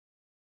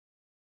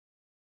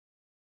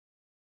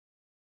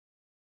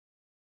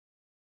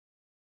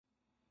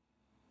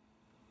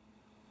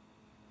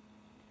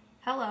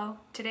Hello,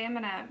 today I'm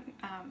gonna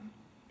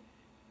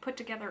put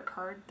together a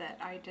card that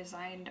I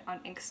designed on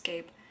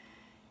Inkscape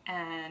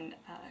and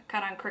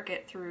cut on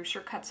Cricut through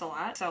Sure Cuts a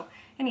Lot. So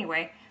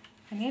anyway,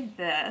 I made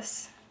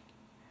this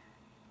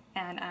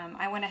and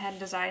I went ahead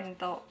and designed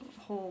the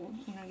whole,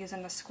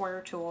 using the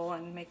square tool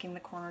and making the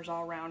corners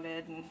all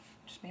rounded and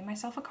just made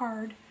myself a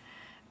card.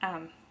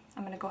 I'm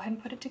gonna go ahead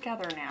and put it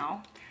together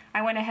now.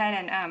 I went ahead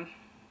and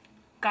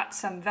got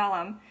some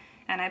vellum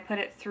and I put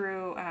it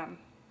through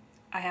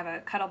I have a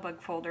Cuttlebug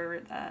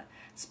folder, the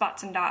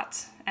spots and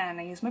dots, and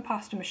I used my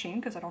pasta machine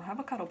because I don't have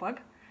a Cuttlebug.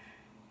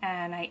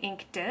 And I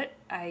inked it.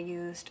 I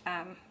used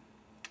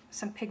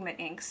some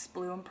pigment inks,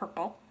 blue and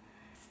purple.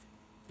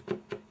 And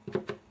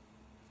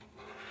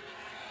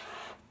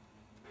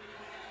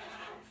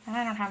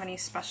I don't have any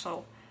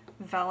special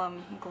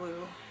vellum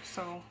glue,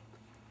 so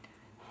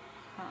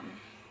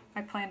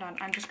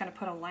I'm just going to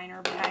put a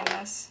liner behind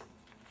this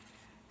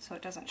so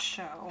it doesn't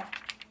show.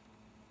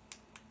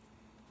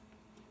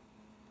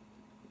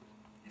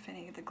 If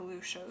any of the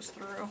glue shows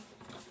through.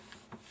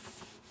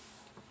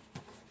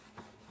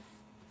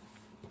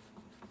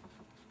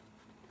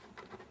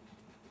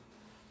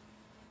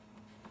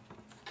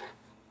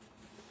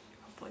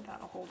 Hopefully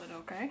that'll hold it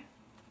okay.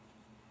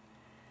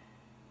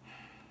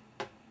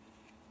 Actually,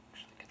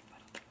 I can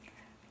put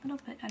a little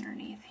bit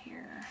underneath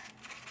here.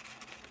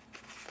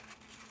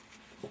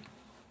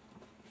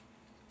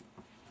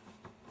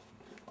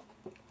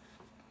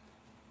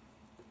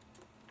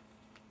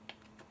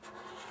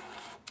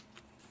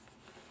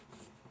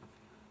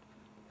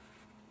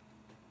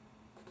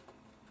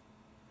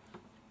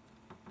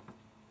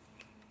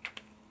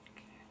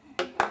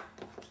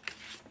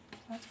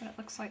 That's what it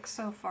looks like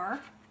so far.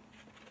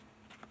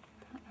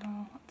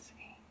 Oh, let's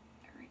see.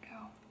 There we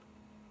go.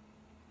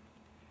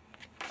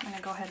 I'm going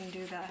to go ahead and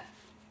do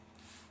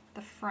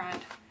the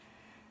front.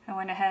 I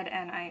went ahead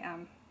and I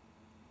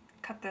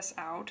cut this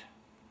out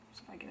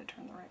so I get it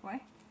turned the right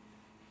way.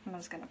 I'm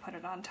just going to put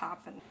it on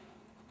top and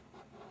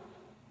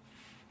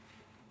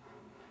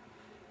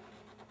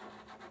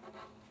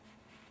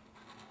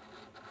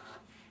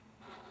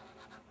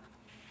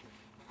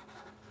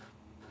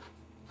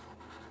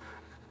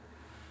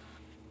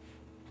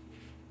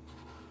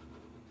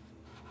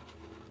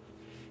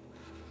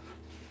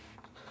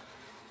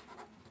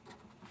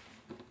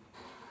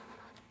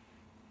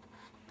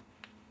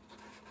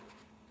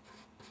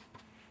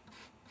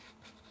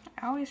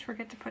I always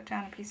forget to put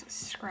down a piece of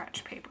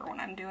scratch paper when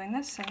I'm doing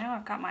this, so now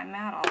I've got my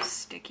mat all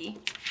sticky.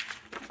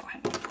 I'll go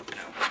ahead and flip it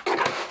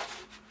over.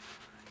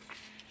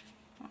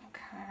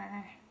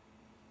 Okay.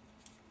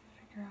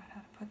 Figure out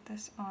how to put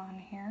this on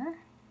here.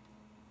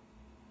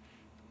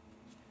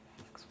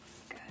 Looks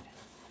really good.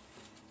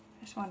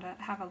 I just wanted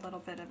to have a little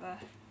bit of a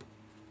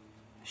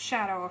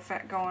shadow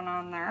effect going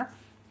on there.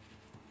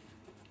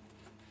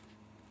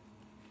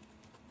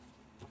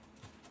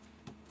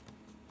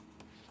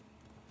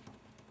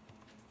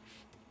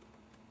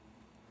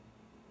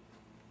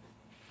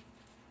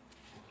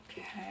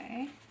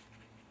 Okay,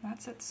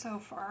 that's it so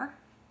far.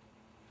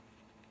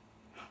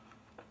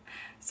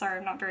 Sorry,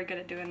 I'm not very good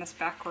at doing this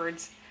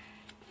backwards.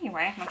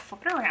 Anyway, I'm going to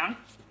flip it around.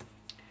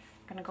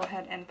 I'm going to go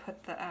ahead and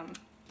put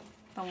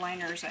the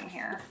liners in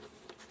here.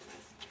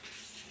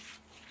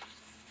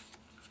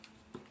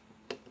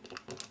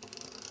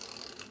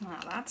 Wow,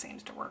 that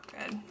seems to work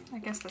good. I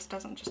guess this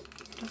doesn't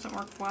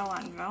work well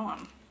on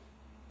vellum.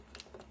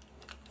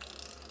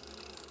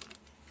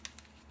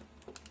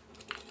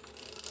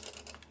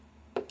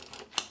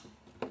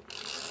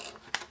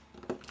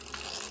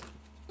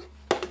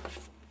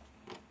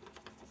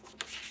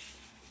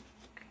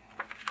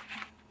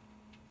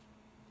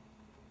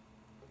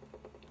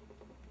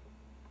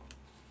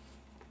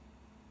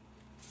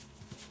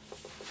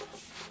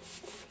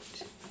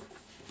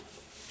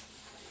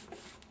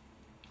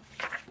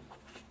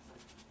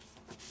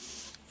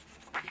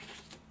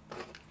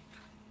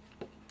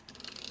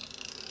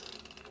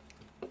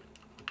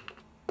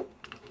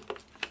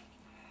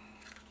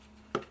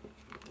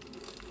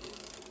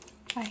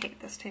 I hate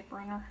this tape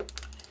runner. If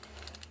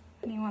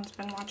anyone's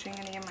been watching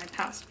any of my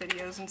past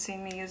videos and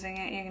seen me using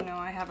it, you know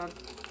I have a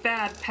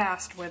bad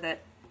past with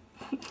it.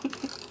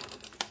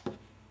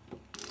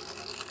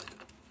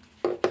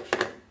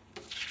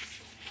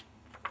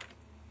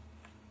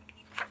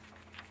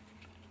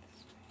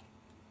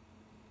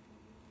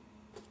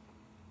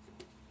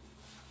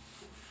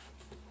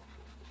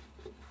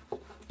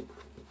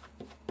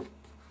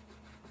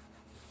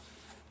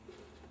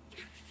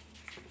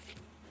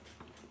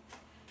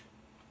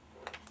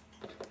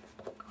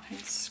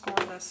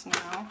 Score this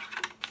now.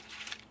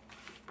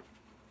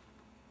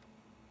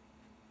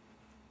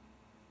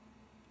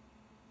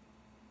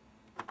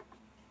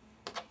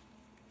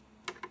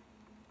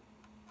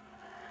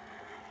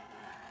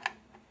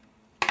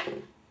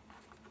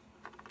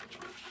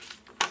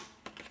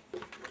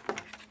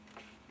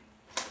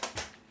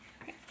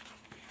 Okay.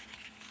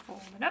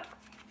 Fold it up.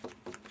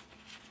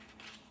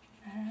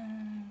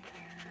 And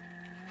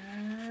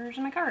there's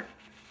my card.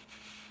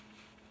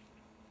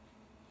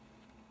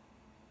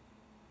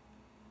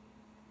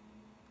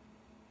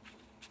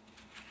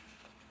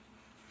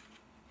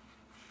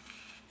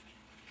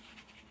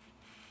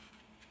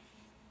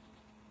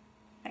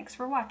 Thanks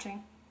for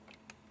watching.